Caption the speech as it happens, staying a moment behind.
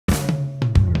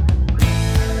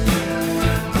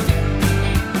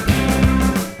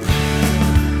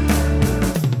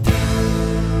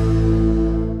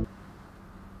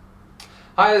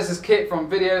Hi, this is Kit from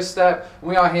Video Step, and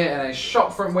we are here in a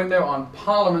shop front window on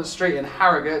Parliament Street in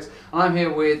Harrogate. And I'm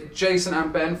here with Jason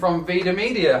and Ben from Vida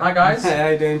Media. Hi guys. Hey, how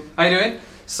you doing? How you doing?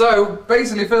 So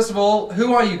basically, first of all,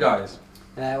 who are you guys?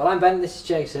 Well, I'm Ben, this is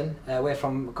Jason. We're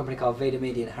from a company called Vida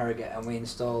Media in Harrogate, and we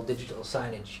install digital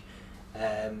signage.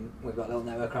 We've got a little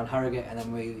network around Harrogate, and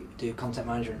then we do content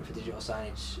management for digital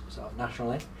signage sort of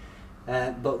nationally.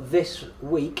 But this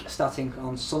week, starting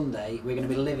on Sunday, we're going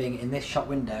to be living in this shop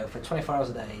window for 24 hours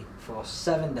a day for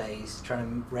 7 days,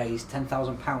 trying to raise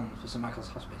 £10,000 for St Michael's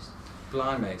Hospice.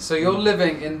 Blimey. So you're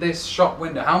living in this shop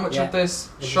window. How much of this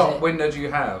shop window do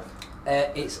you have?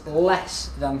 It's less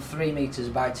than 3 metres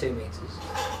by 2 metres.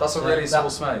 That's a really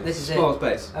small space. This is small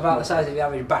space. About the size of the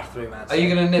average bathroom. Are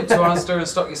you going to nip to Asda and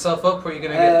stock yourself up, or are you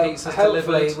going to get pizzas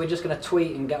delivered? Hopefully, we're just going to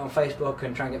tweet and get on Facebook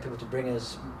and try and get people to bring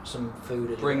us some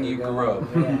food. Bring you grub.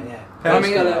 Yeah. I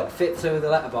mean, it's got to fit through the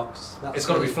letterbox. It's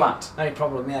got to be flat. Only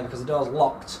problem, because the door's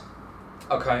locked.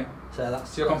 Okay. So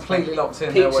you're completely locked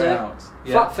in, pizza, no way out.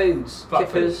 Flat foods,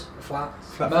 kippers,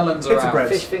 flats. Melons are out.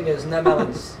 Fish fingers, no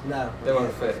melons, no. They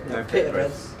won't fit. No, pita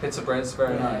breads. Pita breads,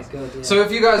 very nice. Good, yeah. So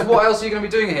if you guys, what else are you going to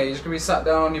be doing here? You're just going to be sat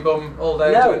down on your bum all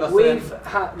day doing nothing?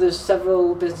 There's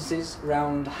several businesses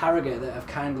around Harrogate that have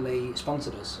kindly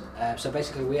sponsored us. So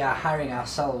basically we are hiring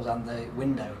ourselves and the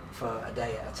window for a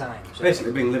day at a time. So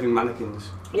basically being living mannequins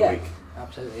a week.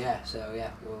 Absolutely, yeah. So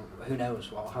well, who knows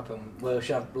what will happen. We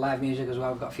should have live music as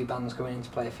well. We've got a few bands coming in to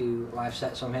play a few live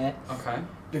sets on here. Okay.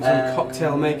 Doing some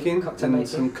cocktail making,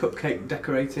 some cupcake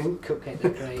decorating.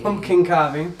 Pumpkin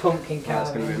carving.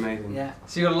 That's going to be amazing. Yeah.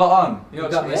 So you've got a lot on. You're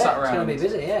not just going to be sat around. It's going to be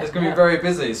busy, yeah. It's going to be very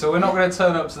busy. So we're not going to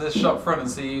turn up to this shop front and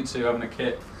see you two having a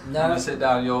kit. No. I'm going to sit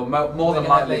down. You're more than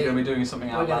likely going to be doing something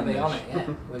outlandish. We're going to be on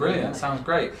it, yeah. Brilliant. Sounds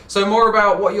great. So more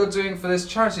about what you're doing for this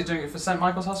charity. You're doing it for St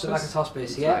Michael's Hospice? St Michael's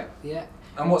Hospice, yeah.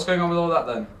 And what's going on with all that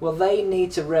then? well, they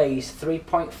need to raise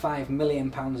 £3.5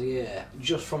 million a year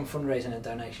just from fundraising and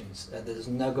donations. There's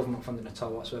no government funding at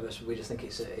all whatsoever, so we just think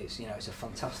it's a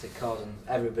fantastic cause, and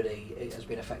everybody has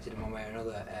been affected in one way or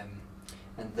another.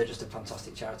 And they're just a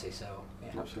fantastic charity, so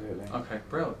yeah. Absolutely. Okay,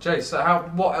 brilliant. Jay, so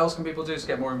what else can people do to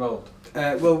get more involved?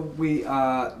 Well, we're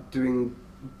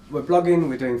blogging,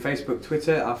 we're doing Facebook,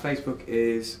 Twitter. Our Facebook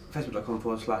is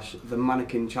facebook.com/The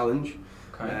Mannequin Challenge.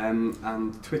 Okay. And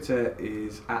Twitter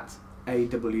is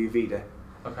 @AWVida.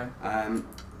 Okay.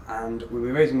 And we'll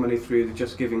be raising money through the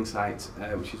Just Giving site,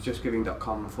 which is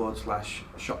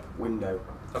justgiving.com/shop window.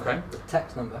 Okay. The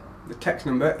text number? The text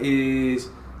number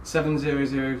is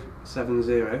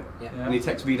 70070, and you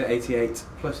text Vida88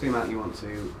 plus the amount you want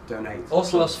to donate.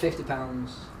 Also, plus £50,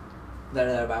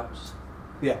 thereabouts.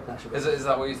 Yeah. Is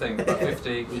that what you think? About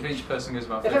 50? If each person gives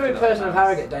about 50. If every person of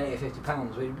Harrogate donated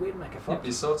 £50, we'd make a fortune. You'd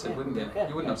be sorted, wouldn't you? Yeah,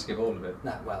 you wouldn't have to give all of it.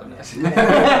 No, well,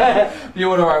 You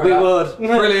would alright with that? We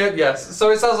would. Brilliant, yes.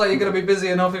 So it sounds like you're going to be busy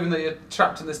enough, even though you're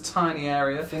trapped in this tiny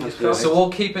area. Fingers crossed. So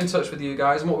we'll keep in touch with you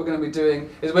guys, and what we're going to be doing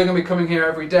is we're going to be coming here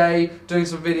every day, doing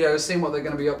some videos, seeing what they're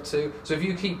going to be up to. So if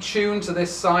you keep tuned to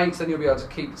this site, then you'll be able to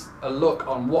keep a look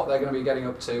on what they're going to be getting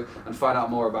up to and find out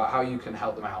more about how you can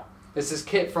help them out. This is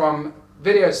Kit from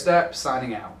Video Step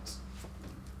signing out.